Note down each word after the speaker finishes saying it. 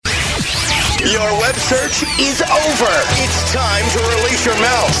Your web search is over. It's time to release your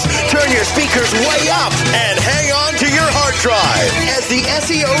mouse, turn your speakers way up, and hang on to your hard drive as the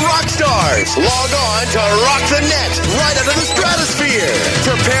SEO rock stars log on to rock the net right out of the stratosphere.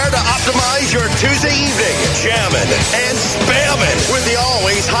 Prepare to optimize your Tuesday evening, jamming and spamming with the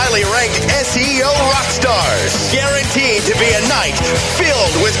always highly ranked SEO rock stars. Guaranteed to be a night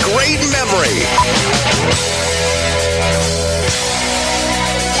filled with great memory.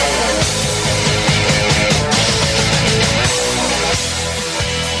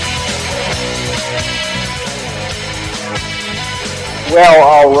 Well,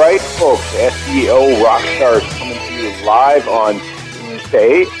 all right, folks. SEO Rockstars coming to you live on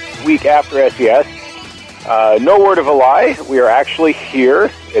Tuesday, week after SES. No word of a lie. We are actually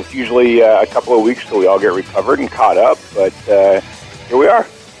here. It's usually a couple of weeks till we all get recovered and caught up, but here we are,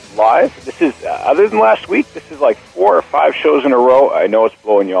 live. This is, other than last week, this is like 4 or 5 shows in a row. I know it's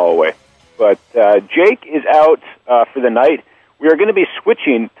blowing you all away. But Jake is out for the night. We are going to be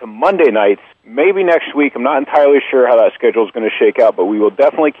switching to Monday nights, maybe next week. I'm not entirely sure how that schedule is going to shake out, but we will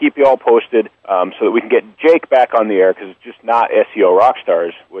definitely keep you all posted so that we can get Jake back on the air, because it's just not SEO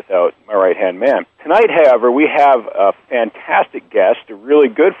Rockstars without my right-hand man. Tonight, however, we have a fantastic guest, a really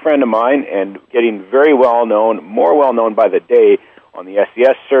good friend of mine, and getting very well-known, more well-known by the day on the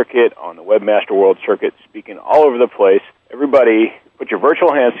SES circuit, on the Webmaster World circuit, speaking all over the place. Everybody, put your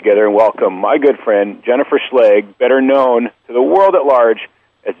virtual hands together and welcome my good friend, Jennifer Schlegg, better known to the world at large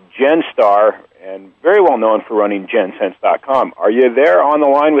as Jen Star, and very well known for running GenSense.com. Are you there on the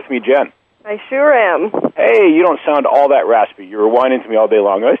line with me, Jen? I sure am. Hey, you don't sound all that raspy. You were whining to me all day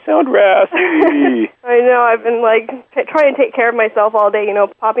long. I sound raspy. I know. I've been, trying to take care of myself all day,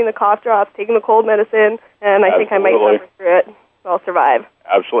 popping the cough drops, taking the cold medicine, and I think I might suffer through it. I'll survive.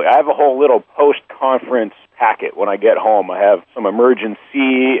 Absolutely. I have a whole little post-conference packet when I get home. I have some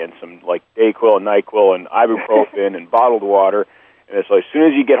Emergen-C and some, Dayquil and NyQuil and ibuprofen and bottled water. And it's like, as soon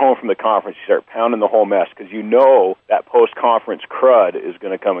as you get home from the conference, you start pounding the whole mess, because you know that post-conference crud is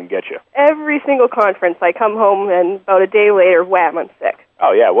going to come and get you. Every single conference, I come home, and about a day later, wham, I'm sick.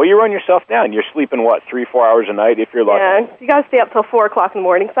 Oh, yeah. Well, you run yourself down. You're sleeping, 3-4 hours a night if you're lucky? Yeah, you got to stay up till 4 o'clock in the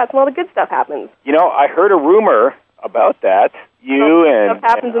morning, so that's when all the good stuff happens. I heard a rumor about that. You and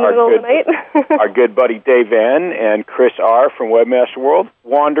stuff happens in the middle of the night. our good buddy Dave N. and Chris R. from Webmaster World,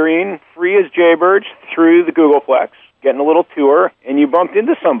 wandering free as jaybirds through the Googleplex, getting a little tour, and you bumped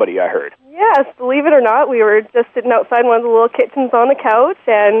into somebody, I heard. Yes, believe it or not, we were just sitting outside one of the little kitchens on the couch,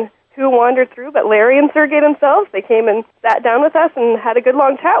 and who wandered through but Larry and Sergey themselves. They came and sat down with us and had a good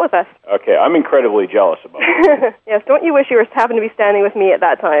long chat with us. Okay, I'm incredibly jealous about it. Yes, don't you wish you happened to be standing with me at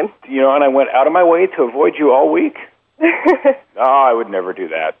that time? And I went out of my way to avoid you all week. No, I would never do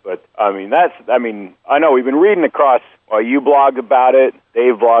that. But, I know we've been reading across, you blogged about it,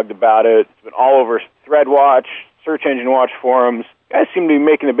 Dave blogged about it, it's been all over ThreadWatch, Search Engine Watch forums. You guys seem to be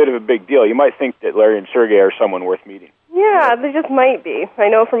making a bit of a big deal. You might think that Larry and Sergey are someone worth meeting. Yeah, they just might be. I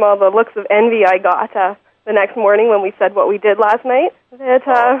know from all the looks of envy I got the next morning when we said what we did last night.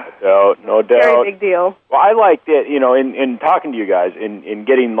 No doubt. Very big deal. Well, I liked it, in talking to you guys, in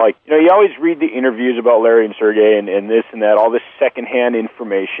getting, you always read the interviews about Larry and Sergey and this and that, all this secondhand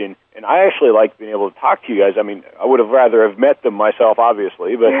information, and I actually like being able to talk to you guys. I would have rather have met them myself,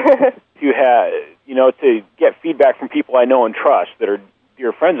 obviously, but to get feedback from people I know and trust that are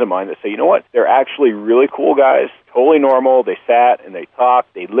dear friends of mine that say, they're actually really cool guys, totally normal. They sat and they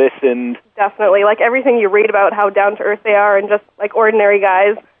talked, they listened. Definitely. Everything you read about how down-to-earth they are and just like ordinary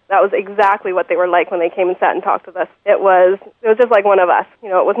guys, that was exactly what they were like when they came and sat and talked with us. It was just like one of us. It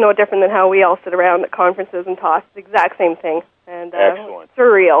was no different than how we all sit around at conferences and talk. It's the exact same thing. And excellent.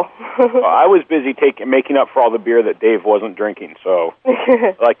 Surreal. Well, I was busy making up for all the beer that Dave wasn't drinking, so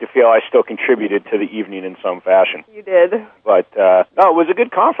I like to feel I still contributed to the evening in some fashion. You did. But, no, it was a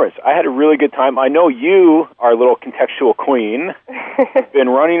good conference. I had a really good time. I know you, our little contextual queen, have been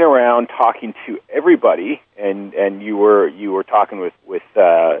running around talking to everybody, and you were talking with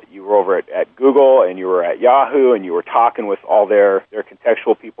you were over at Google, and you were at Yahoo, and you were talking with all their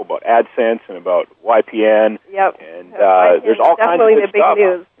contextual people about AdSense and about YPN. Yep. And there's all kinds of good big stuff.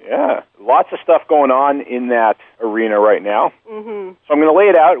 News. Yeah, lots of stuff going on in that arena right now. Mm-hmm. So I'm going to lay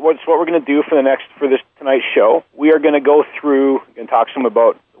it out. What's what we're going to do for this tonight's show? We are going to go through and talk some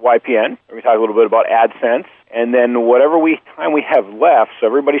about YPN. We're going to talk a little bit about AdSense, and then whatever time we have left, so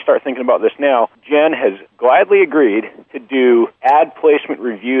everybody start thinking about this now, Jen has gladly agreed to do ad placement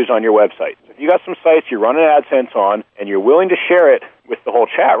reviews on your website. So if you got some sites you're running AdSense on, and you're willing to share it with the whole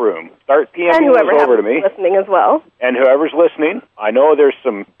chat room, start PMing those over to me. Listening as well. And whoever's listening, I know there's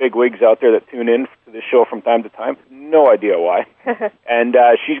some big wigs out there that tune in to this show from time to time. No idea why. And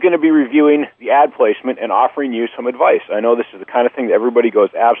she's going to be reviewing the ad placement and offering you some advice. I know this is the kind of thing that everybody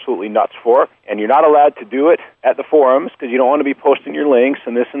goes absolutely nuts for, and you're not allowed to do it at the forums because you don't want to be posting your links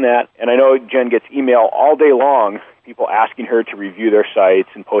and this and that. And I know Jen gets email all day long, people asking her to review their sites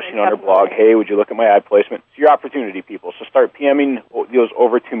and posting on her blog, hey, would you look at my ad placement? It's your opportunity, people. So start PMing those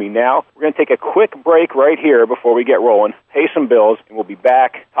over to me now. We're going to take a quick break right here before we get rolling, pay some bills, and we'll be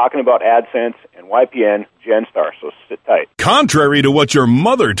back talking about AdSense and YPN, Jen Starr. So sit tight. Contrary to what your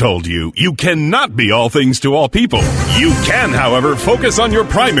mother told you, you cannot be all things to all people. You can, however, focus on your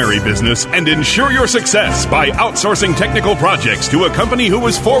primary business and ensure your success by outsourcing technical projects to a company who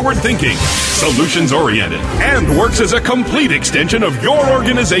is forward-thinking, solutions-oriented, and works as a complete extension of your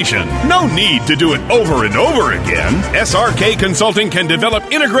organization. No need to do it over and over again. SRK Consulting can develop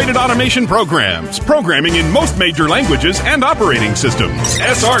integrated automation programs, programming in most major languages and operating systems.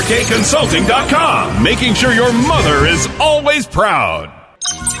 SRKConsulting.com, making sure your mother is always proud.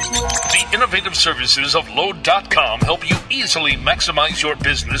 The innovative services of Load.com help you easily maximize your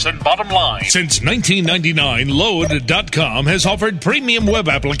business and bottom line. Since 1999, Load.com has offered premium web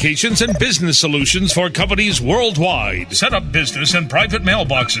applications and business solutions for companies worldwide. Set up business and private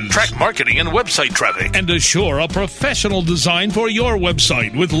mailboxes, Track marketing and website traffic, and assure a professional design for your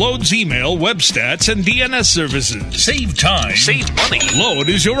website with Load's email, web stats, and DNS services. Save time, save money. Load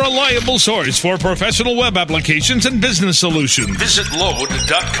is your reliable source for professional web applications and business solutions. Visit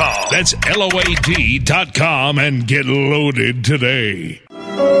Load.com. That's LOAD.com and get loaded today.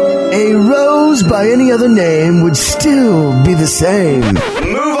 A rose by any other name would still be the same.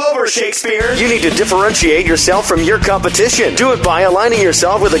 Move over, Shakespeare. You need to differentiate yourself from your competition. Do it by aligning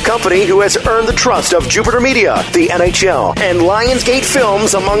yourself with a company who has earned the trust of Jupiter Media, the NHL, and Lionsgate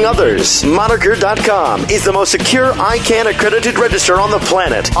Films, among others. Moniker.com is the most secure ICANN accredited register on the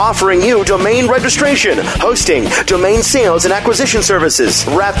planet, offering you domain registration, hosting, domain sales, and acquisition services.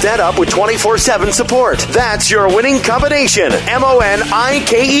 Wrap that up with 24/7 support. That's your winning combination.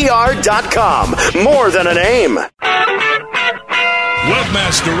 MONIKER.com. More than a name.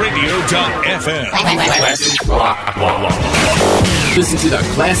 Webmasterradio.fm. Classic rock block. Listen to the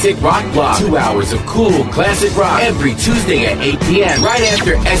Classic Rock Block. 2 hours of cool classic rock every Tuesday at 8 p.m. right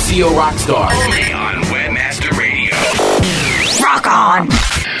after SEO Rockstar. Only on Webmaster Radio. Rock on!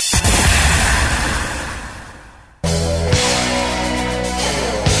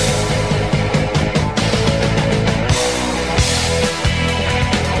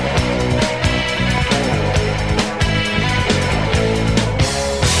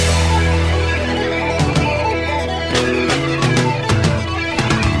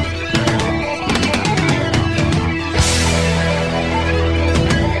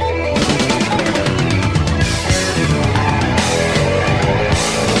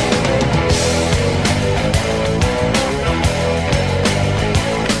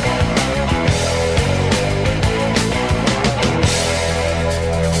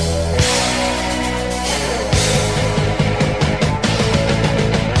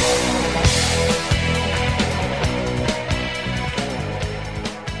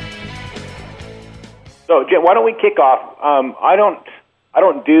 So, Jen, why don't we kick off? I don't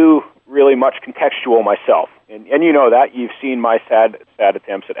do really much contextual myself, and you know that. You've seen my sad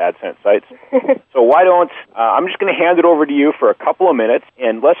attempts at AdSense sites. So why don't I'm just going to hand it over to you for a couple of minutes,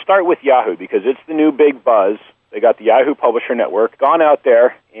 and let's start with Yahoo because it's the new big buzz. They got the Yahoo Publisher Network. Gone out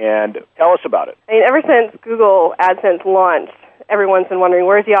there and tell us about it. I mean, ever since Google AdSense launched, everyone's been wondering,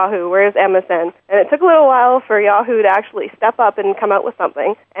 where's Yahoo, where's MSN? And it took a little while for Yahoo to actually step up and come out with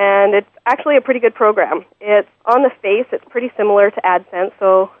something, and it's actually a pretty good program. It's on the face, it's pretty similar to AdSense,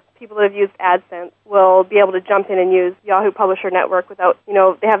 so people that have used AdSense will be able to jump in and use Yahoo Publisher Network without,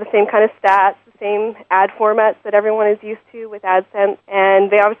 they have the same kind of stats, the same ad formats that everyone is used to with AdSense,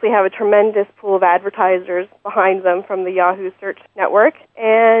 and they obviously have a tremendous pool of advertisers behind them from the Yahoo search network.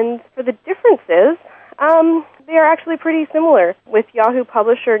 And for the differences, they are actually pretty similar. With Yahoo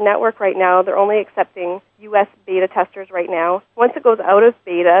Publisher Network right now, they're only accepting U.S. beta testers right now. Once it goes out of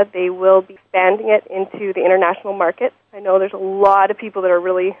beta, they will be expanding it into the international market. I know there's a lot of people that are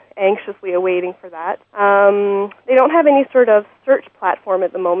really anxiously awaiting for that. They don't have any sort of search platform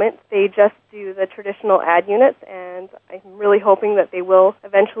at the moment. They just do the traditional ad units, and I'm really hoping that they will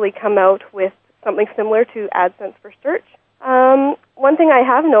eventually come out with something similar to AdSense for search. One thing I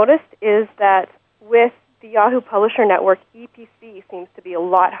have noticed is that with the Yahoo Publisher Network EPC seems to be a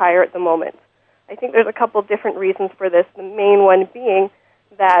lot higher at the moment. I think there's a couple different reasons for this, the main one being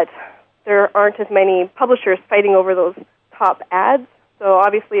that there aren't as many publishers fighting over those top ads. So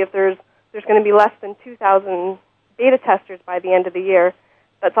obviously if there's going to be less than 2,000 beta testers by the end of the year,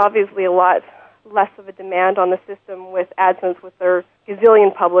 that's obviously a lot less of a demand on the system with AdSense with their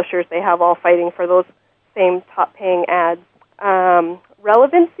gazillion publishers they have all fighting for those same top-paying ads.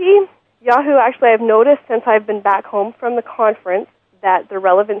 Relevancy, Yahoo, actually I've noticed since I've been back home from the conference that the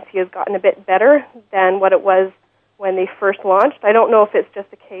relevancy has gotten a bit better than what it was when they first launched. I don't know if it's just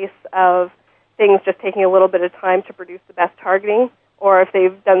a case of things just taking a little bit of time to produce the best targeting, or if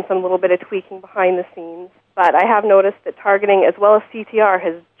they've done some little bit of tweaking behind the scenes. But I have noticed that targeting as well as CTR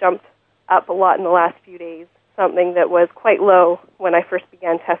has jumped up a lot in the last few days, something that was quite low when I first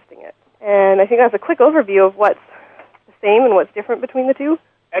began testing it. And I think that's a quick overview of what's the same and what's different between the two.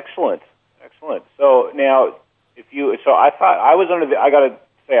 Excellent. So now, I was under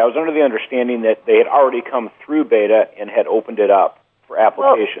the understanding that they had already come through beta and had opened it up for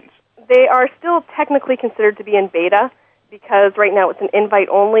applications. Well, they are still technically considered to be in beta because right now it's an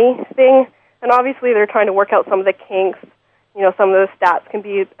invite-only thing, and obviously they're trying to work out some of the kinks. You know, some of the stats can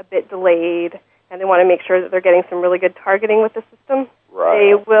be a bit delayed, and they want to make sure that they're getting some really good targeting with the system.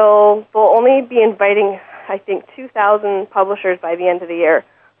 Right. They'll only be inviting, I think, 2,000 publishers by the end of the year.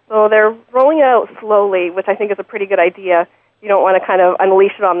 So they're rolling it out slowly, which I think is a pretty good idea. You don't want to kind of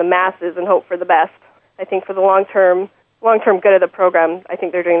unleash it on the masses and hope for the best. I think for the long-term good of the program, I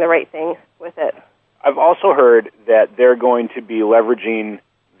think they're doing the right thing with it. I've also heard that they're going to be leveraging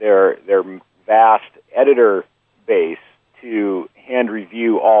their vast editor base to hand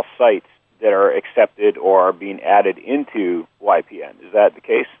review all sites that are accepted or are being added into YPN. Is that the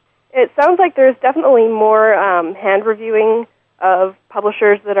case? It sounds like there's definitely more hand reviewing of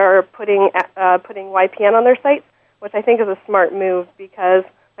publishers that are putting YPN on their sites, which I think is a smart move because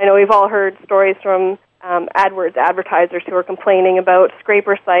I know we've all heard stories from AdWords advertisers who are complaining about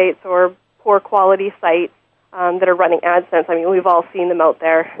scraper sites or poor quality sites that are running AdSense. I mean, we've all seen them out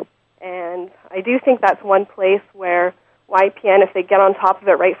there. And I do think that's one place where YPN, if they get on top of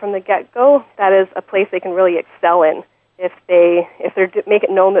it right from the get-go, that is a place they can really excel in. If they make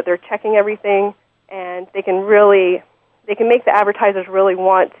it known that they're checking everything, and they can make the advertisers really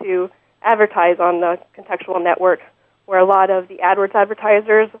want to advertise on the contextual network, where a lot of the AdWords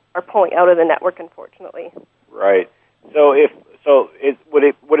advertisers are pulling out of the network, unfortunately. Right. So would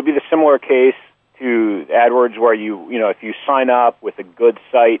it be the similar case to AdWords where if you sign up with a good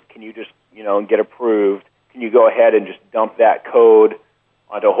site, can you just and get approved? Can you go ahead and just dump that code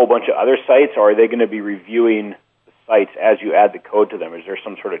onto a whole bunch of other sites, or are they going to be reviewing the sites as you add the code to them? Is there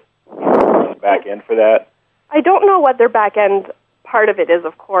some sort of back end for that? I don't know what their back end part of it is,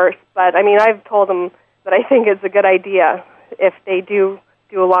 of course, but I mean, I've told them that I think it's a good idea if they do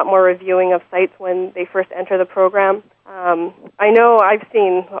a lot more reviewing of sites when they first enter the program. I know I've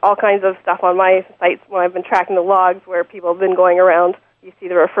seen all kinds of stuff on my sites when I've been tracking the logs where people have been going around. You see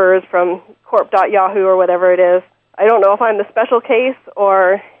the refers from corp.yahoo or whatever it is. I don't know if I'm the special case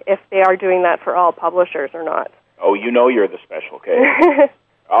or if they are doing that for all publishers or not. Oh, you're the special case.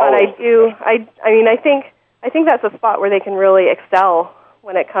 But I think that's a spot where they can really excel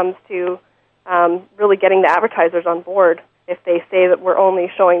when it comes to really getting the advertisers on board. If they say that we're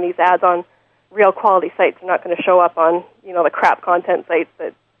only showing these ads on real quality sites, they're not going to show up on the crap content sites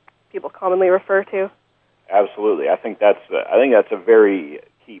that people commonly refer to. Absolutely, I think that's a very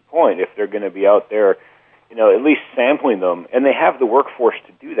key point. If they're going to be out there, at least sampling them, and they have the workforce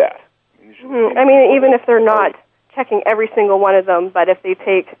to do that. I mean, even if they're not checking every single one of them, but if they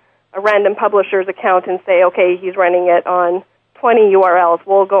take a random publisher's account and say, okay, he's running it on 20 URLs,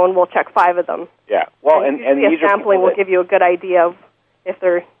 we'll go and we'll check 5 of them. Yeah, well, and these sampling will give you a good idea of if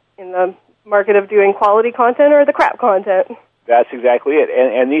they're in the market of doing quality content or the crap content. That's exactly it.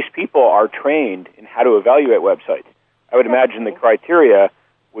 And these people are trained in how to evaluate websites. I would imagine the criteria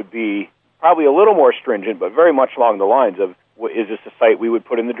would be probably a little more stringent, but very much along the lines of, is this a site we would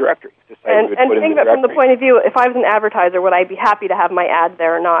put in the directory? And think that from the point of view, if I was an advertiser, would I be happy to have my ad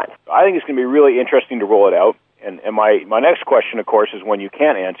there or not? I think it's going to be really interesting to roll it out. And my next question, of course, is one you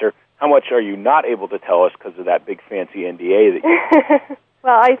can't answer. How much are you not able to tell us because of that big fancy NDA that you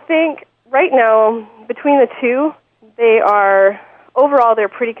Well, I think right now, between the two, they're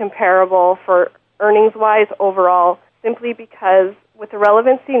pretty comparable for earnings-wise overall, simply because with the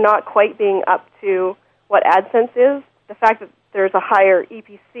relevancy not quite being up to what AdSense is, the fact that there's a higher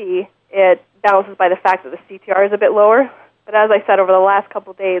EPC, it balances by the fact that the CTR is a bit lower. But as I said, over the last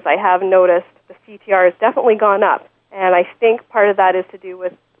couple of days, I have noticed the CTR has definitely gone up. And I think part of that is to do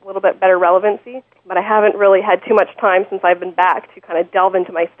with a little bit better relevancy. But I haven't really had too much time since I've been back to kind of delve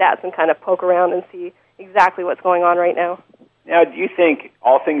into my stats and kind of poke around and see exactly what's going on right now. Now, do you think,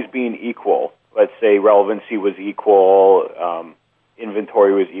 all things being equal, let's say relevancy was equal,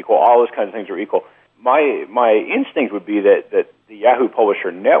 inventory was equal, all those kinds of things are equal, my instinct would be that the Yahoo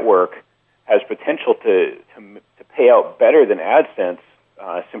Publisher Network has potential to pay out better than AdSense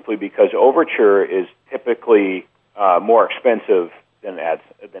simply because Overture is typically more expensive than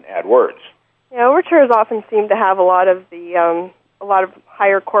AdWords. Yeah, Overture has often seemed to have a lot of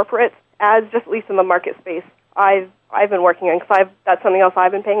higher corporate ads, just at least in the market space I've been working in, because that's something else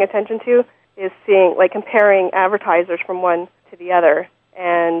I've been paying attention to, is seeing, like, comparing advertisers from one to the other.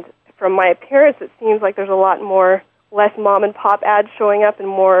 And from my appearance, it seems like there's a lot less mom-and-pop ads showing up and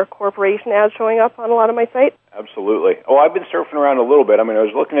more corporation ads showing up on a lot of my sites. Absolutely. Oh, I've been surfing around a little bit. I mean, I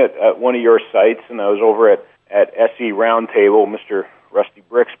was looking at one of your sites, and I was over at SE Roundtable, Mr. Rusty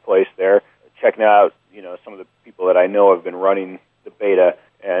Brick's place there, checking out, some of the people that I know have been running the beta.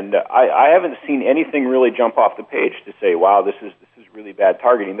 And I haven't seen anything really jump off the page to say, wow, this is really bad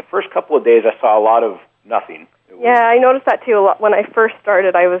targeting. The first couple of days I saw a lot of nothing. Yeah, I noticed that too a lot when I first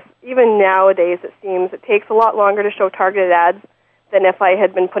started. Even nowadays it seems it takes a lot longer to show targeted ads than if I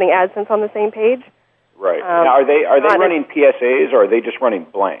had been putting AdSense on the same page. Right. Now, are they running PSAs or are they just running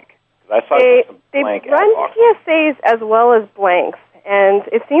blank? I saw some blank they run PSAs as well as blanks, and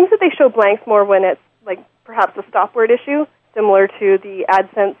it seems that they show blanks more when it's like perhaps a stop word issue, similar to the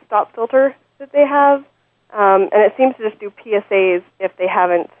AdSense stop filter that they have. And it seems to just do PSAs if they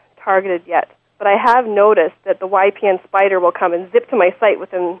haven't targeted yet. But I have noticed that the YPN spider will come and zip to my site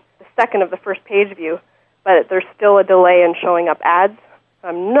within the second of the first page view, but there's still a delay in showing up ads.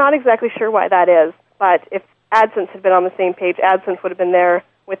 I'm not exactly sure why that is, but if AdSense had been on the same page, AdSense would have been there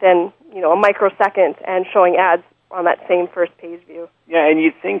within, a microsecond and showing ads on that same first page view. Yeah, and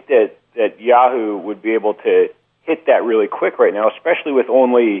you'd think that Yahoo would be able to hit that really quick right now, especially with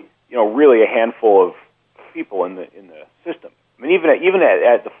only, really a handful of people in the system. I mean, even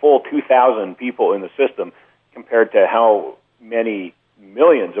at the full 2,000 people in the system, compared to how many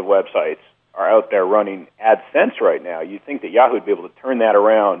millions of websites are out there running AdSense right now, you'd think that Yahoo would be able to turn that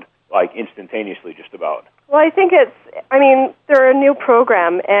around like instantaneously, just about. Well, I think they're a new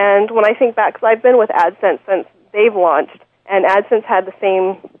program, and when I think back, because I've been with AdSense since they've launched, and AdSense had the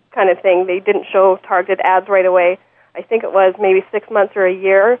same kind of thing. They didn't show targeted ads right away. I think it was maybe 6 months or a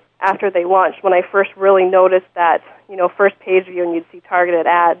year after they launched when I first really noticed that, first page view and you'd see targeted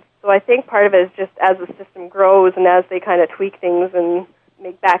ads. So I think part of it is just as the system grows and as they kind of tweak things and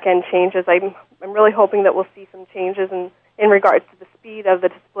make back-end changes, I'm really hoping that we'll see some changes in regards to the speed of the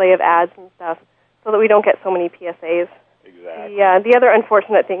display of ads and stuff so that we don't get so many PSAs. Exactly. The other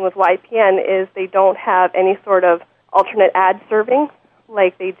unfortunate thing with YPN is they don't have any sort of alternate ad serving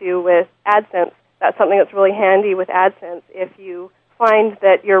like they do with AdSense. That's something that's really handy with AdSense. If you find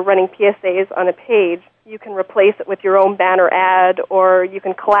that you're running PSAs on a page, you can replace it with your own banner ad, or you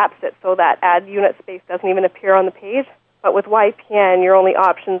can collapse it so that ad unit space doesn't even appear on the page. But with YPN, your only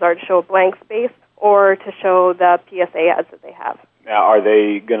options are to show a blank space or to show the PSA ads that they have. Now, are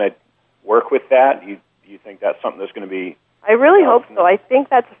they going to work with that? Do you think that's something that's going to be... I really hope so. I think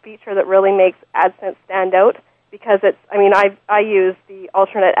that's a feature that really makes AdSense stand out because I use the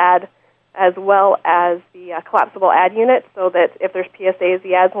alternate ad as well as the collapsible ad unit so that if there's PSAs,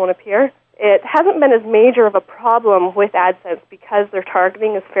 the ads won't appear. It hasn't been as major of a problem with AdSense because their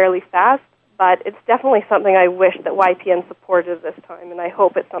targeting is fairly fast, but it's definitely something I wish that YPN supported this time, and I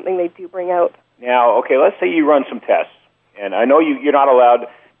hope it's something they do bring out. Now, okay, let's say you run some tests, and I know you're not allowed...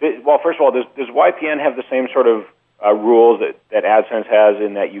 Well, first of all, does YPN have the same sort of rules that AdSense has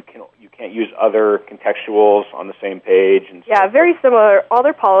in that you can't use other contextuals on the same page? And yeah, very similar. All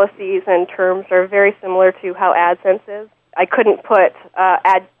their policies and terms are very similar to how AdSense is. I couldn't put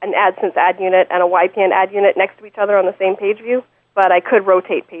an AdSense ad unit and a YPN ad unit next to each other on the same page view, but I could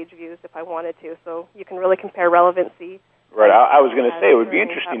rotate page views if I wanted to, so you can really compare relevancy. Right. I was going to say it would be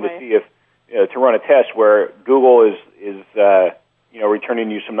interesting to see if to run a test where Google is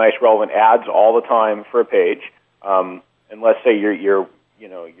returning you some nice relevant ads all the time for a page. And let's say your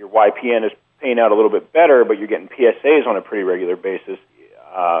YPN is paying out a little bit better, but you're getting PSAs on a pretty regular basis.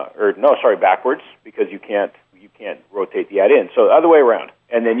 Backwards, because you can't rotate the ad in. So the other way around.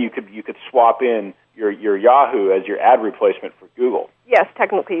 And then you could swap in your Yahoo as your ad replacement for Google. Yes,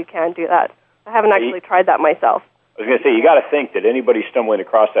 technically you can do that. I haven't actually tried that myself. I was going to say, you got to think that anybody stumbling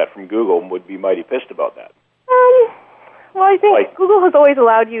across that from Google would be mighty pissed about that. Well, I think Google has always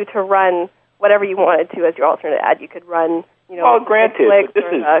allowed you to run whatever you wanted to as your alternate ad. You could run, granted, but this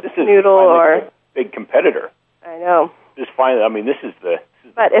is Noodle or a big competitor. I know. This is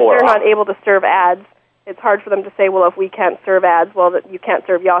But if they're not able to serve ads, it's hard for them to say, well, if we can't serve ads, well, that you can't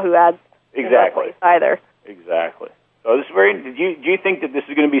serve Yahoo ads exactly either. Exactly. So this is very. Do you think that this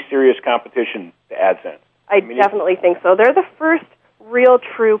is going to be serious competition to AdSense? I definitely think so. They're the first real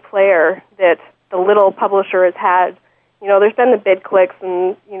true player that the little publisher has had. You know, there's been the BidClicks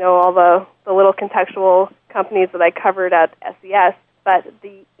and, you know, all the little contextual companies that I covered at SES, but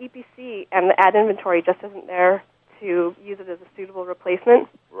the EPC and the ad inventory just isn't there to use it as a suitable replacement.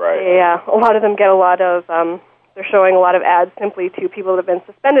 Right. A lot of them get a lot of, they're showing a lot of ads simply to people that have been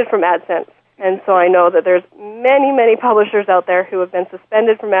suspended from AdSense. And so I know that there's many, many publishers out there who have been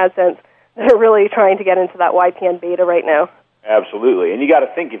suspended from AdSense that are really trying to get into that YPN beta right now. Absolutely. And you got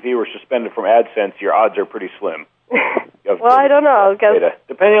to think, if you were suspended from AdSense, your odds are pretty slim. Well, I don't know.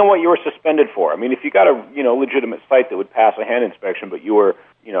 Depending on what you were suspended for. I mean, if you got a legitimate site that would pass a hand inspection, but you were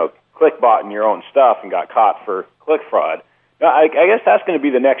clickbotting your own stuff and got caught for click fraud, I guess that's going to be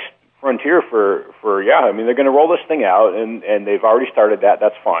the next frontier for Yahoo. I mean, they're going to roll this thing out, and they've already started that.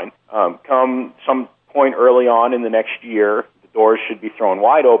 That's fine. Come some point early on in the next year, the doors should be thrown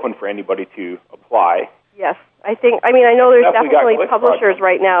wide open for anybody to apply. Yes. I know there's definitely publishers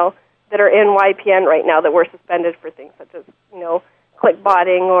right now that are in YPN right now that were suspended for things such as,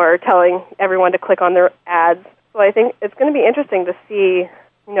 clickbotting or telling everyone to click on their ads. So I think it's going to be interesting to see,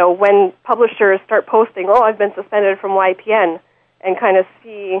 when publishers start posting, I've been suspended from YPN, and kind of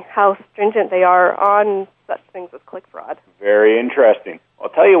see how stringent they are on such things as click fraud. Very interesting. I'll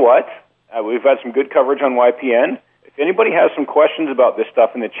tell you what, we've had some good coverage on YPN. If anybody has some questions about this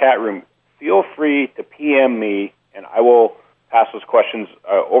stuff in the chat room, feel free to PM me, and I will pass those questions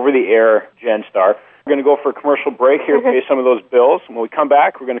over the air, Jen Star. We're going to go for a commercial break here, pay some of those bills. When we come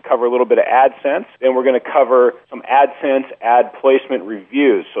back, we're going to cover a little bit of AdSense. Then we're going to cover some AdSense ad placement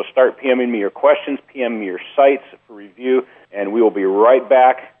reviews. So start PMing me your questions, PM me your sites for review, and we will be right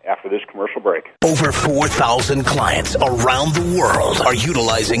back after this commercial break. Over 4,000 clients around the world are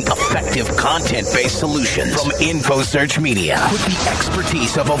utilizing effective content-based solutions from InfoSearch Media with the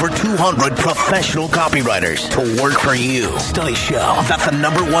expertise of over 200 professional copywriters to work for you. Studies show that the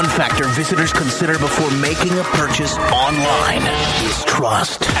number one factor visitors consider before making a purchase online is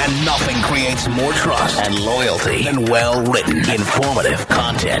trust. And nothing creates more trust and loyalty than well-written, informative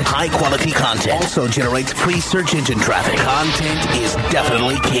content. High-quality content also generates free search engine traffic. Content is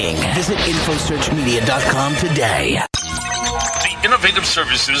definitely king. Visit InfoSearchMedia.com today. The innovative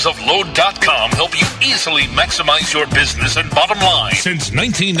services of Load.com help you easily maximize your business and bottom line. Since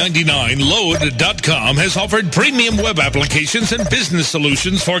 1999, Load.com has offered premium web applications and business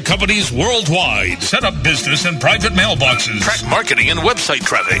solutions for companies worldwide. Set up business and private mailboxes, track marketing and website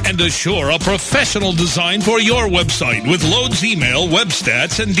traffic, and assure a professional design for your website with Load's email, web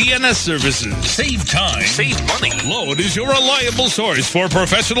stats, and DNS services. Save time, save money. Load is your reliable source for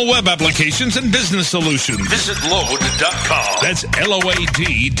professional web applications and business solutions. Visit Load.com. That's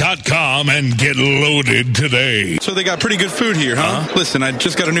LOAD.com and get loaded today. So they got pretty good food here, huh? Listen, I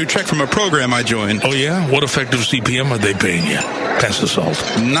just got a new check from a program I joined. Oh, yeah? What effective CPM are they paying you? Pass the salt.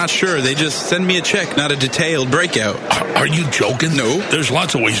 Not sure. They just send me a check, not a detailed breakout. Are you joking? No. There's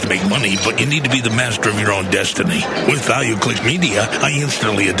lots of ways to make money, but you need to be the master of your own destiny. With ValueClick Media, I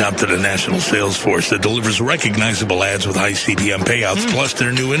instantly adopted a national sales force that delivers recognizable ads with high CPM payouts. Plus,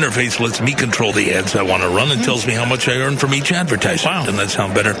 their new interface lets me control the ads I want to run and tells me how much I earn from each advertisement. Wow. Doesn't that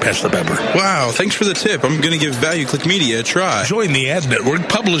sound better? Pass the pepper. Wow, thanks for the tip. I'm going to give ValueClick Media a try. Join the ad network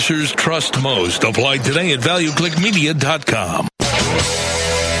publishers trust most. Apply today at ValueClickMedia.com.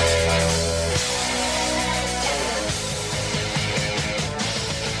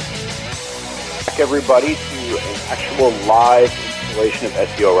 Everybody to an actual live installation of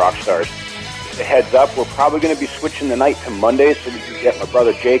SEO Rockstars. Just a heads up, we're probably going to be switching the night to Mondays so we can get my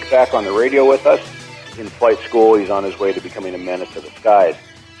brother Jake back on the radio with us. He's in flight school. He's on his way to becoming a menace to the skies.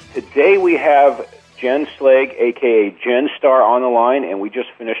 Today we have Jen Slegg, a.k.a. Jen Star, on the line, and we just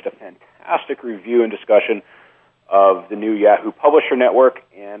finished a fantastic review and discussion of the new Yahoo Publisher Network,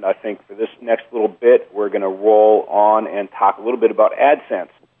 and I think for this next little bit, we're going to roll on and talk a little bit about AdSense.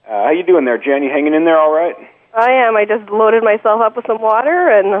 How you doing there, Jen? You hanging in there all right? I am. I just loaded myself up with some water,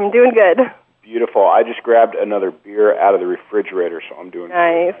 and I'm doing good. Beautiful. I just grabbed another beer out of the refrigerator, so I'm doing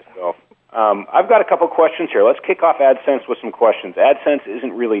nice. Good myself. I've got a couple questions here. Let's kick off AdSense with some questions. AdSense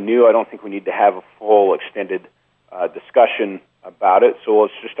isn't really new. I don't think we need to have a full extended discussion about it, so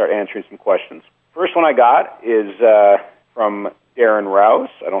let's just start answering some questions. First one I got is from Darren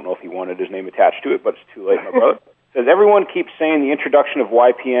Rouse. I don't know if he wanted his name attached to it, but it's too late, my brother. It says, everyone keeps saying the introduction of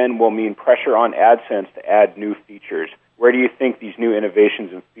YPN will mean pressure on AdSense to add new features. Where do you think these new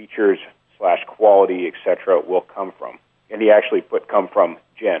innovations and features / quality, etc., will come from? And he actually put come from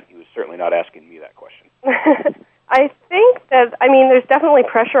Jen. He was certainly not asking me that question. I think that, there's definitely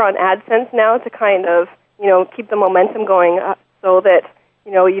pressure on AdSense now to kind of, keep the momentum going so that,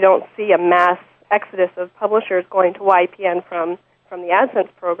 you don't see a mass exodus of publishers going to YPN from the AdSense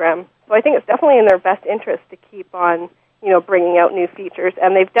program. So I think it's definitely in their best interest to keep on, bringing out new features.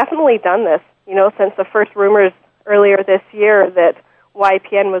 And they've definitely done this, since the first rumors earlier this year that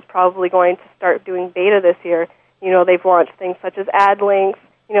YPN was probably going to start doing beta this year. They've launched things such as ad links.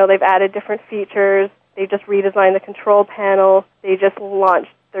 They've added different features. They just redesigned the control panel. They just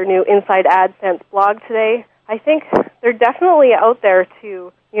launched their new Inside AdSense blog today. I think they're definitely out there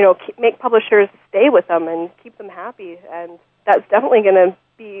to, make publishers stay with them and keep them happy. And that's definitely going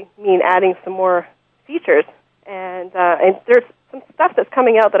to mean adding some more features. And there's some stuff that's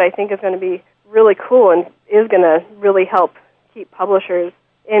coming out that I think is going to be really cool and is going to really help keep publishers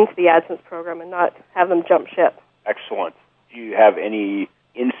into the AdSense program and not have them jump ship. Excellent. Do you have any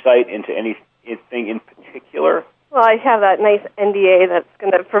insight into anything in particular? Well, I have that nice NDA that's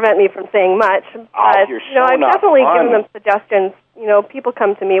going to prevent me from saying much. But, you're so I've not definitely fun. given them suggestions. People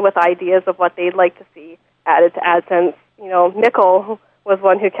come to me with ideas of what they'd like to see added to AdSense. Nickel was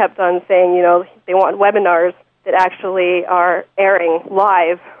one who kept on saying, they want webinars that actually are airing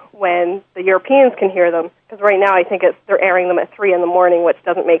live when the Europeans can hear them. Because right now I think they're airing them at 3 in the morning, which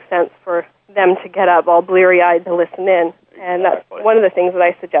doesn't make sense for them to get up all bleary-eyed to listen in. And that's one of the things that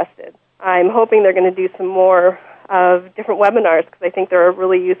I suggested. I'm hoping they're going to do some more of different webinars because I think they're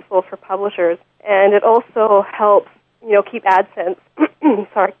really useful for publishers. And it also helps, keep AdSense,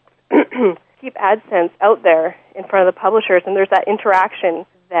 keep AdSense out there in front of the publishers. And there's that interaction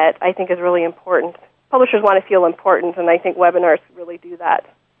that I think is really important. Publishers want to feel important, and I think webinars really do that.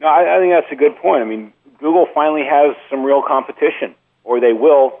 No, I think that's a good point. Google finally has some real competition, or they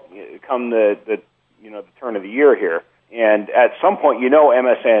will come the turn of the year here. And at some point,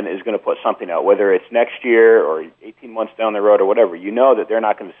 MSN is going to put something out, whether it's next year or 18 months down the road or whatever. That they're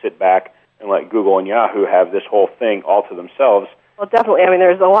not going to sit back and let Google and Yahoo have this whole thing all to themselves. Well, definitely.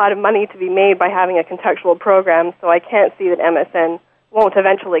 There's a lot of money to be made by having a contextual program, so I can't see that MSN won't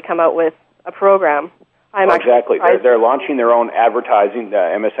eventually come out with a program. Exactly. They're launching their own advertising, the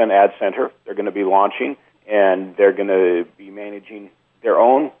MSN Ad Center. They're going to be launching, and they're going to be managing their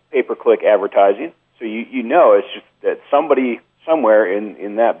own pay-per-click advertising. So it's just that somebody somewhere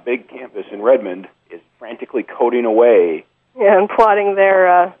in that big campus in Redmond is frantically coding away. Yeah, and plotting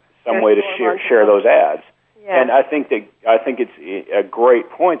their some way to share those ads. Yeah. And I think it's a great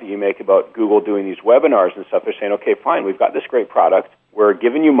point that you make about Google doing these webinars and stuff. They're saying, okay, fine, we've got this great product. We're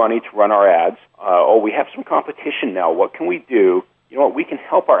giving you money to run our ads. We have some competition now. What can we do? We can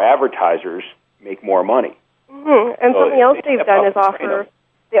help our advertisers make more money. Mm-hmm. And something else they've done is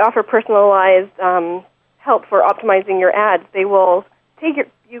offer personalized help for optimizing your ads. They will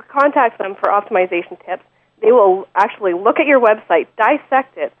you contact them for optimization tips. They will actually look at your website,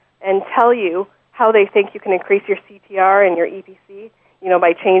 dissect it, and tell you how they think you can increase your CTR and your EPC,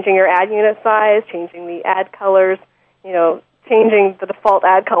 by changing your ad unit size, changing the ad colors, changing the default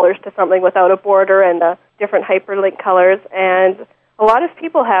ad colors to something without a border and different hyperlink colors. And a lot of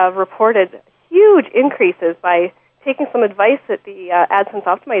people have reported huge increases by taking some advice that the AdSense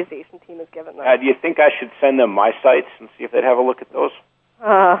optimization team has given them. Do you think I should send them my sites and see if they'd have a look at those?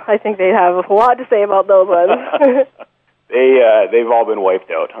 I think they'd have a lot to say about those ones. They've all been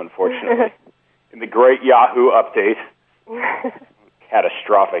wiped out, unfortunately. In the great Yahoo update.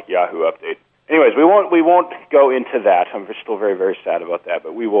 Catastrophic Yahoo update. Anyways, we won't go into that. I'm still very, very sad about that,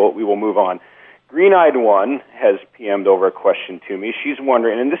 but we will move on. Green-Eyed One has PM'd over a question to me. She's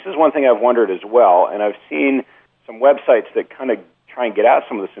wondering, and this is one thing I've wondered as well, and I've seen some websites that kind of try and get out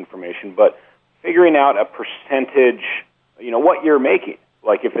some of this information, but figuring out a percentage, what you're making.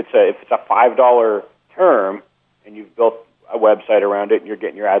 Like if it's a $5 term and you've built a website around it and you're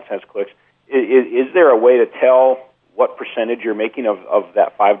getting your AdSense clicks, is there a way to tell what percentage you're making of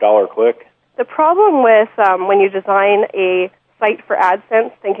that $5 click? The problem with when you design a site for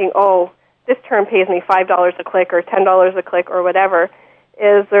AdSense thinking, this term pays me $5 a click or $10 a click or whatever,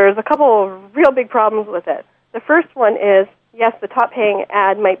 is there's a couple of real big problems with it. The first one is, yes, the top-paying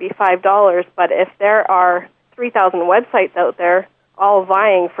ad might be $5, but if there are 3,000 websites out there all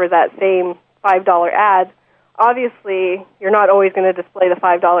vying for that same $5 ad, obviously you're not always going to display the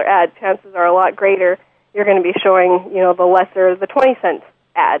 $5 ad. Chances are a lot greater you're going to be showing, the 20-cent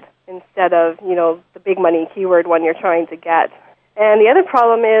ad instead of, the big money keyword one you're trying to get. And the other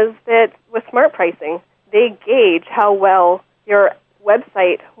problem is that with smart pricing, they gauge how well your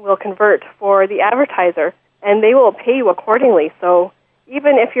website will convert for the advertiser, and they will pay you accordingly. So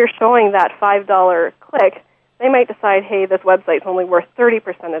even if you're showing that $5 click, they might decide, hey, this website's only worth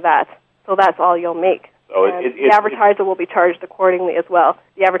 30% of that, so that's all you'll make. So the advertiser will be charged accordingly as well.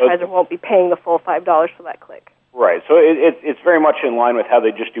 The advertiser won't be paying the full $5 for that click. Right. So it's very much in line with how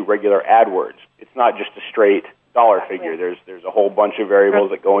they just do regular AdWords. It's not just a straight dollar figure. There's a whole bunch of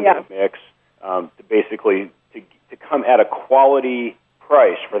variables that go into the mix to basically to come at a quality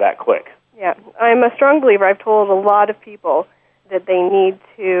price for that click. Yeah, I'm a strong believer. I've told a lot of people that they need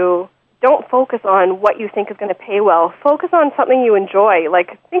to don't focus on what you think is going to pay well. Focus on something you enjoy.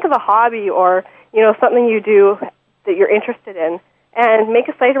 Like, think of a hobby or, something you do that you're interested in, and make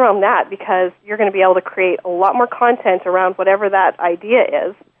a site around that, because you're going to be able to create a lot more content around whatever that idea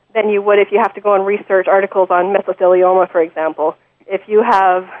is than you would if you have to go and research articles on mesothelioma, for example. If you're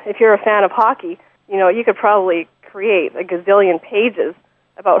a fan of hockey, you could probably create a gazillion pages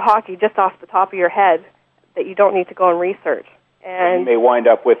about hockey just off the top of your head that you don't need to go and research. And you may wind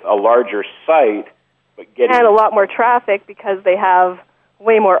up with a larger site, but getting a lot more traffic because they have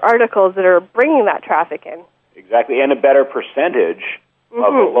way more articles that are bringing that traffic in. Exactly, and a better percentage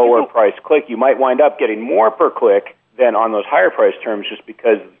of a lower price click. You might wind up getting more per click than on those higher price terms, just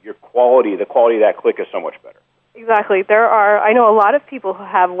because the quality of that click is so much better. Exactly. I know a lot of people who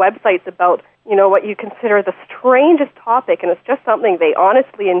have websites about, what you consider the strangest topic, and it's just something they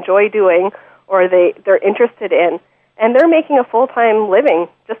honestly enjoy doing or they're interested in, and they're making a full-time living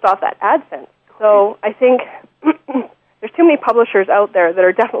just off that AdSense. So I think there's too many publishers out there that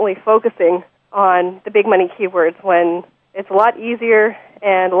are definitely focusing on the big money keywords when it's a lot easier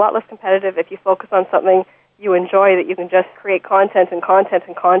and a lot less competitive if you focus on something you enjoy that you can just create content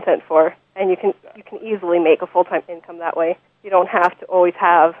for, and you can easily make a full-time income that way. You don't have to always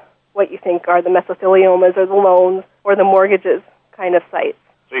have what you think are the mesotheliomas or the loans or the mortgages kind of sites.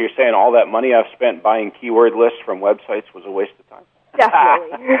 So you're saying all that money I've spent buying keyword lists from websites was a waste of time?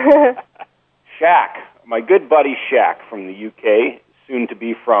 Definitely. Shaq, my good buddy Shaq from the UK, soon to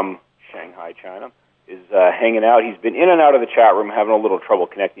be from Shanghai, China, is hanging out. He's been in and out of the chat room, having a little trouble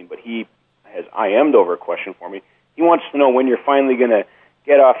connecting, but he has IM'd over a question for me. He wants to know when you're finally going to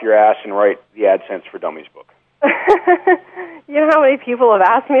get off your ass and write the AdSense for Dummies book. You know how many people have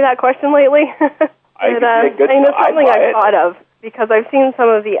asked me that question lately? It's something I've thought of, because I've seen some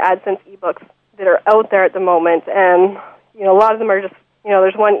of the AdSense ebooks that are out there at the moment, and a lot of them are just,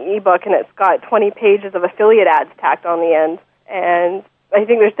 there's one ebook and it's got 20 pages of affiliate ads tacked on the end, and I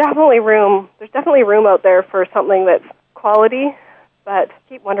think there's definitely room out there for something that's quality, but I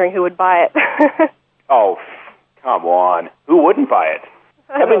keep wondering who would buy it. Oh, come on. Who wouldn't buy it?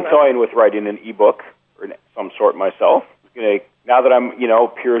 I've been toying with writing an ebook or some sort myself. Now that I'm,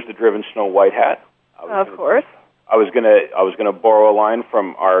 pure as the driven snow white hat. Of course. I was gonna borrow a line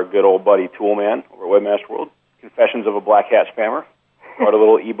from our good old buddy Toolman over at Webmaster World. Confessions of a Black Hat Spammer. Wrote a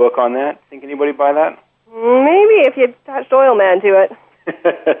little ebook on that. Think anybody buy that? Maybe if you attached Oil Man to it.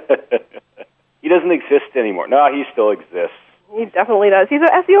 He doesn't exist anymore. No, he still exists. He definitely does. He's an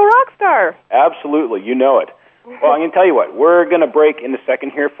SEO rock star. Absolutely, you know it. Well, I'm going to tell you what. We're going to break in a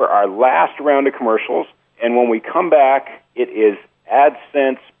second here for our last round of commercials, and when we come back, it is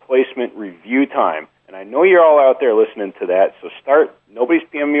AdSense placement review time. And I know you're all out there listening to that, so nobody's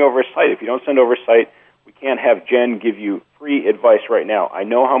PMing me over a site. If you don't send over a site, we can't have Jen give you free advice right now. I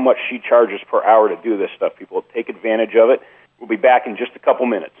know how much she charges per hour to do this stuff. People take advantage of it. We'll be back in just a couple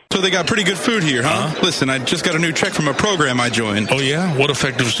minutes. So they got pretty good food here, huh? Listen, I just got a new check from a program I joined. Oh, yeah? What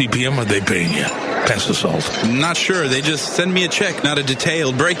effective CPM are they paying you? Pass the salt. Not sure. They just send me a check, not a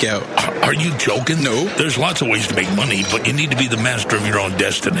detailed breakout. Are you joking? No. There's lots of ways to make money, but you need to be the master of your own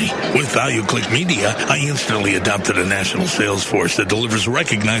destiny. With ValueClick Media, I instantly adopted a national sales force that delivers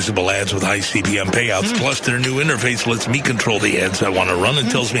recognizable ads with high CPM payouts. Plus, their new interface lets me control the ads I want to run and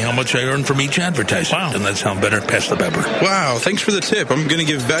tells me how much I earn from each advertisement. Wow. Doesn't that sound better? Pass the pepper. Wow, thanks for the tip. I'm going to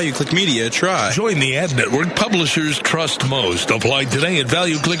give ValueClick Media a try. Join the ad network publishers trust most. Apply today at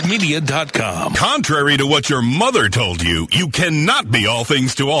ValueClickMedia.com. Contrary to what your mother told you, you cannot be all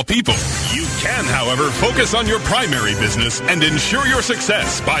things to all people. You can, however, focus on your primary business and ensure your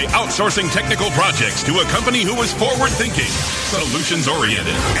success by outsourcing technical projects to a company who is forward-thinking,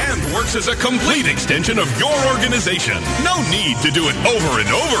 solutions-oriented, and works as a complete extension of your organization. No need to do it over and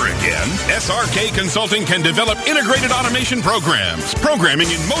over again. SRK Consulting can develop integrated automation programs.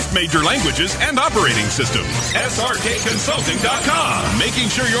 Programming in most major languages and operating systems. SRKconsulting.com. Making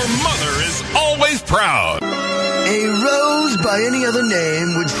sure your mother is always proud. A rose by any other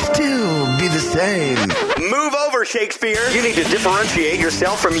name would still be the same. Move over, Shakespeare. You need to differentiate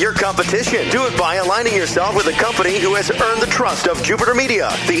yourself from your competition. Do it by aligning yourself with a company who has earned the trust of Jupiter Media,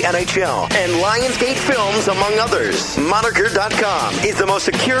 the NHL, and Lionsgate Films, among others. Moniker.com is the most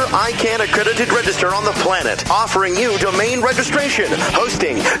secure ICANN accredited register on the planet, offering you domain registration,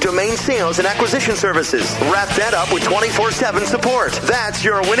 hosting, domain sales, and acquisition services. Wrap that up with 24/7 support. That's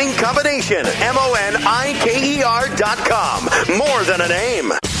your winning combination. MONIKER.com. More than a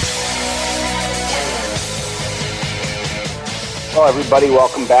name. Well, everybody,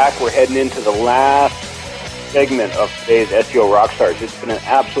 welcome back. We're heading into the last segment of today's SEO Rockstars. It's been an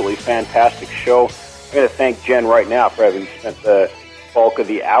absolutely fantastic show. I'm going to thank Jen right now for having spent the bulk of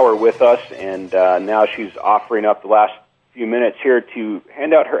the hour with us, and now she's offering up the last few minutes here to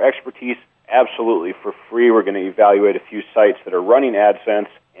hand out her expertise absolutely for free. We're going to evaluate a few sites that are running AdSense,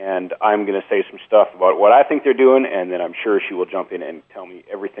 and I'm going to say some stuff about what I think they're doing, and then I'm sure she will jump in and tell me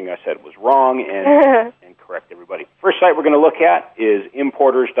everything I said was wrong and correct everybody. First site we're going to look at is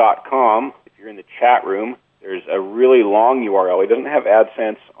importers.com. If you're in the chat room, there's a really long URL. It doesn't have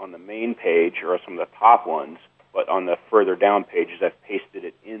AdSense on the main page or some of the top ones, but on the further down pages, I've pasted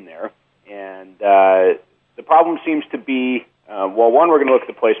it in there. And the problem seems to be, one, we're going to look at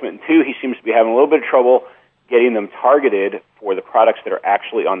the placement, and two, he seems to be having a little bit of trouble getting them targeted for the products that are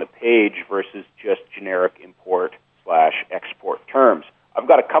actually on the page versus just generic import/export terms. I've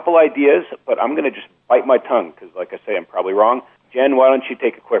got a couple ideas, but I'm going to just bite my tongue because, like I say, I'm probably wrong. Jen, why don't you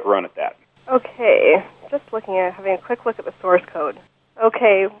take a quick run at that? Okay, just looking at having a quick look at the source code.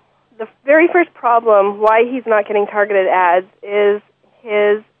 Okay, the very first problem why he's not getting targeted ads is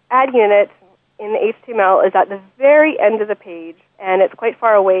his ad unit in the HTML is at the very end of the page, and it's quite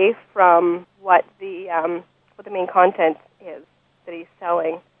far away from what the main content is that he's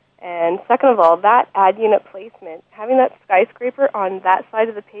selling. And second of all, that ad unit placement, having that skyscraper on that side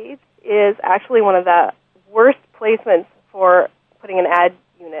of the page is actually one of the worst placements for putting an ad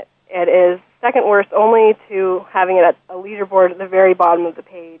unit. It is second worst only to having it at a leaderboard at the very bottom of the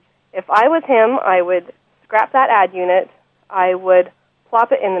page. If I was him, I would scrap that ad unit. I would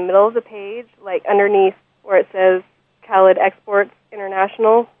plop it in the middle of the page, like underneath where it says Khaled Exports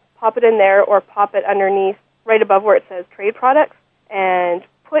International. Pop it in there, or pop it underneath right above where it says Trade Products, and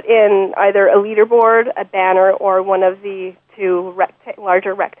put in either a leaderboard, a banner, or one of the two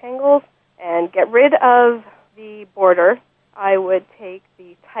larger rectangles, and get rid of the border. I would take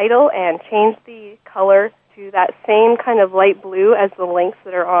the title and change the color to that same kind of light blue as the links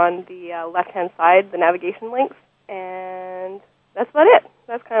that are on the left-hand side, the navigation links, and that's about it.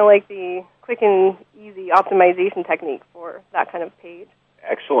 That's kind of like the quick and easy optimization technique for that kind of page.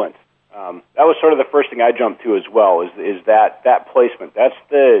 Excellent. That was sort of the first thing I jumped to as well. Is that placement?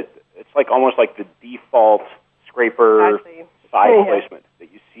 It's like almost like the default scraper side placement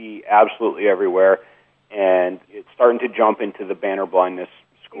that you see absolutely everywhere, and it's starting to jump into the banner blindness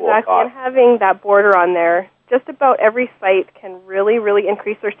school. Exactly, and having that border on there, just about every site can really, really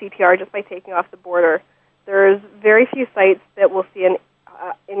increase their CTR just by taking off the border. There's very few sites that will see an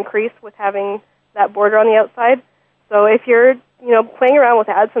increase with having that border on the outside. So if you're playing around with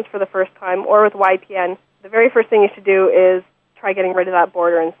AdSense for the first time or with YPN, the very first thing you should do is try getting rid of that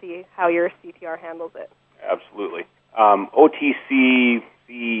border and see how your CTR handles it. Absolutely.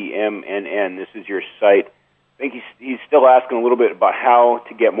 OTCCMNN, this is your site. I think he's still asking a little bit about how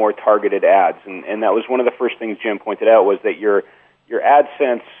to get more targeted ads, and that was one of the first things Jim pointed out, was that your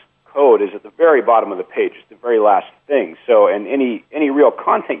AdSense code is at the very bottom of the page. It's the very last thing. So, and any real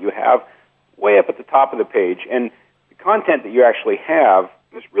content you have, way up at the top of the page, and the content that you actually have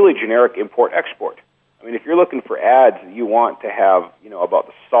is really generic import-export. I mean, if you're looking for ads that you want to have, about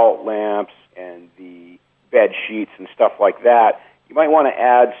the salt lamps and the bed sheets and stuff like that, you might want to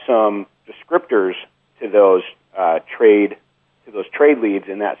add some descriptors to those trade leads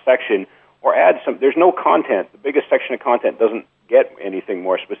in that section, or add some. There's no content. The biggest section of content doesn't get anything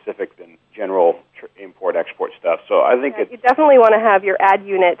more specific than general import-export stuff. So I think you definitely want to have your ad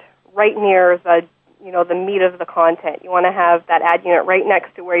unit right near the meat of the content. You want to have that ad unit right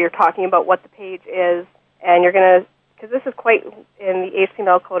next to where you're talking about what the page is, and you're going to, because this is quite, in the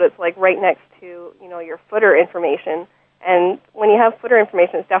HTML code, it's like right next to, your footer information. And when you have footer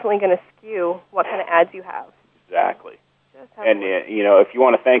information, it's definitely going to skew what kind of ads you have. Exactly. And, if you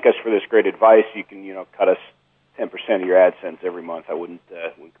want to thank us for this great advice, you can, cut us 10% of your AdSense every month. I wouldn't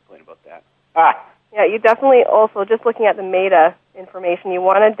complain about that. Yeah, you definitely also, just looking at the meta information, you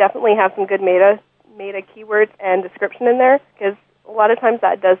want to definitely have some good meta made a keywords and description in there, because a lot of times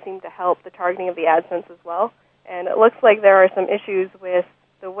that does seem to help the targeting of the AdSense as well. And it looks like there are some issues with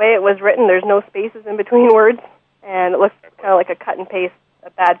the way it was written. There's no spaces in between words, and it looks kind of like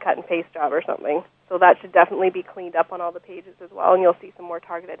a bad cut and paste job or something. So that should definitely be cleaned up on all the pages as well, and you'll see some more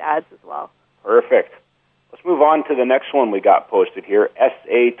targeted ads as well. Perfect. Let's move on to the next one we got posted here,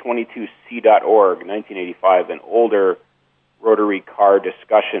 sa22c.org, 1985, an older rotary car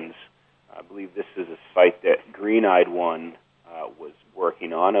discussions. I believe this is a site that Green Eyed One was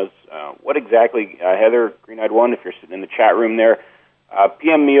working on. What exactly, Heather, Green Eyed One, if you're sitting in the chat room there,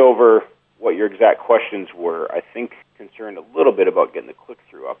 PM me over what your exact questions were. I think concerned a little bit about getting the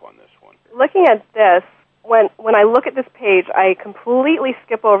click-through up on this one. Looking at this, when I look at this page, I completely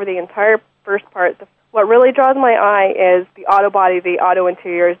skip over the entire first part. What really draws my eye is the auto body, the auto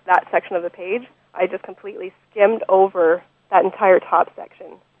interiors, that section of the page. I just completely skimmed over that entire top section.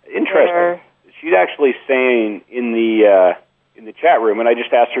 Interesting. She's actually saying in the chat room, and I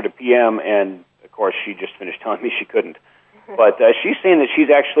just asked her to PM, and of course she just finished telling me she couldn't. But she's saying that she's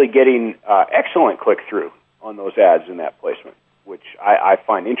actually getting excellent click-through on those ads in that placement, which I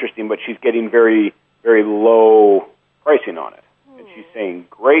find interesting, but she's getting very, very low pricing on it. And she's saying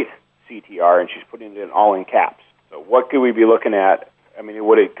great CTR, and she's putting it all in caps. So what could we be looking at? I mean,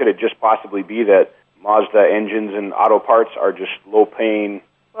 could it just possibly be that Mazda engines and auto parts are just low-paying?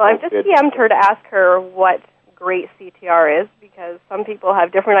 Well, I've just PM'd her to ask her what great CTR is, because some people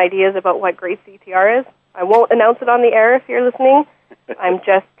have different ideas about what great CTR is. I won't announce it on the air if you're listening. I'm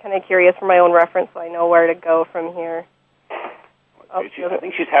just kind of curious for my own reference, so I know where to go from here. I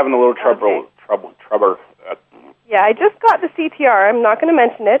think she's having a little trouble. Yeah, I just got the CTR. I'm not going to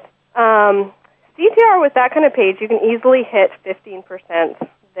mention it. CTR with that kind of page, you can easily hit 15%.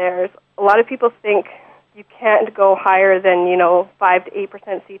 There's a lot of people think you can't go higher than 5 to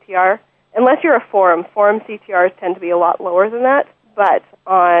 8% CTR unless you're a forum. Forum CTRs tend to be a lot lower than that. But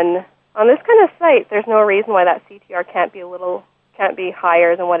on this kind of site, there's no reason why that CTR can't be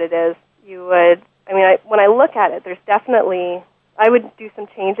higher than what it is. When I look at it, there's definitely, I would do some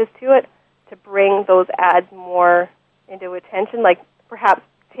changes to it to bring those ads more into attention, like perhaps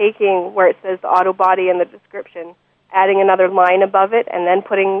taking where it says the auto body in the description, adding another line above it, and then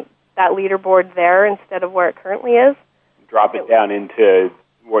putting that leaderboard there instead of where it currently is. Drop it down into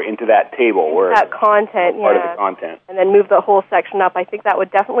that table where that content, part of the content, and then move the whole section up. I think that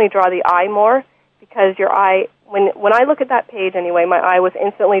would definitely draw the eye more, because your eye, when I look at that page anyway, my eye was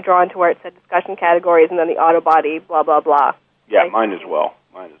instantly drawn to where it said discussion categories and then the auto body, blah blah blah. Yeah, mine as well.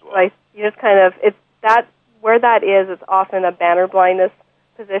 You just kind of where that is. It's often a banner blindness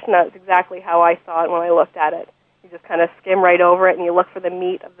position. That's exactly how I saw it when I looked at it. You just kind of skim right over it and you look for the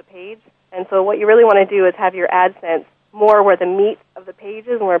meat of the page. And so what you really want to do is have your AdSense more where the meat of the page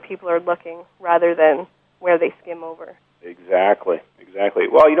is and where people are looking, rather than where they skim over. Exactly.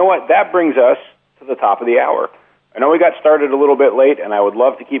 Well, you know what? That brings us to the top of the hour. I know we got started a little bit late, and I would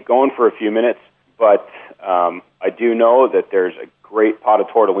love to keep going for a few minutes, but I do know that there's a great pot of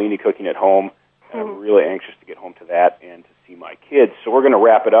tortellini cooking at home, and I'm really anxious to get home to that and to see my kids. So we're going to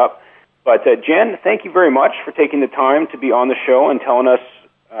wrap it up. But Jen, thank you very much for taking the time to be on the show and telling us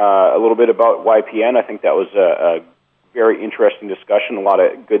a little bit about YPN. I think that was a very interesting discussion, a lot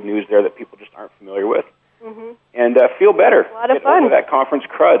of good news there that people just aren't familiar with. Mm-hmm. And feel better. A lot of fun. Get over that conference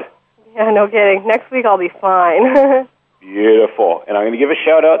crud. Yeah, no kidding. Next week I'll be fine. Beautiful. And I'm going to give a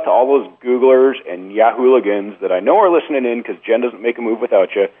shout-out to all those Googlers and Yahooligans that I know are listening in, because Jen doesn't make a move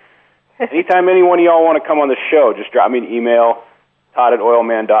without you. Anytime any one of y'all want to come on the show, just drop me an email,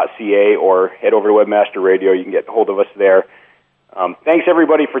 todd@oilman.ca, or head over to Webmaster Radio. You can get a hold of us there. Thanks,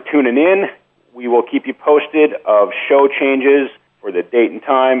 everybody, for tuning in. We will keep you posted of show changes for the date and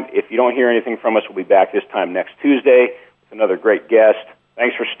time. If you don't hear anything from us, we'll be back this time next Tuesday with another great guest.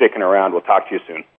 Thanks for sticking around. We'll talk to you soon.